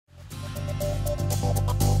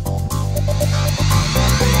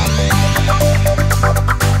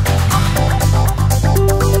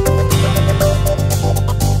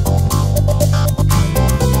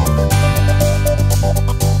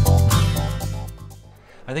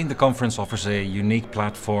think the conference offers a unique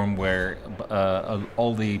platform where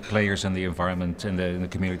all the players in the environment, in the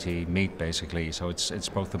community, meet basically. So it's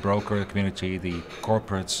both the broker community, the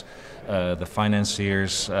corporates, the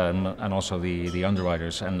financiers, and also the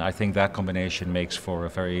underwriters. And I think that combination makes for a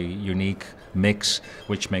very unique mix,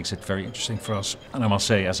 which makes it very interesting for us. And I must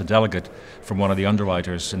say, as a delegate from one of the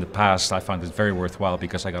underwriters in the past, I found it very worthwhile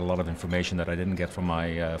because I got a lot of information that I didn't get from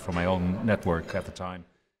my own network at the time.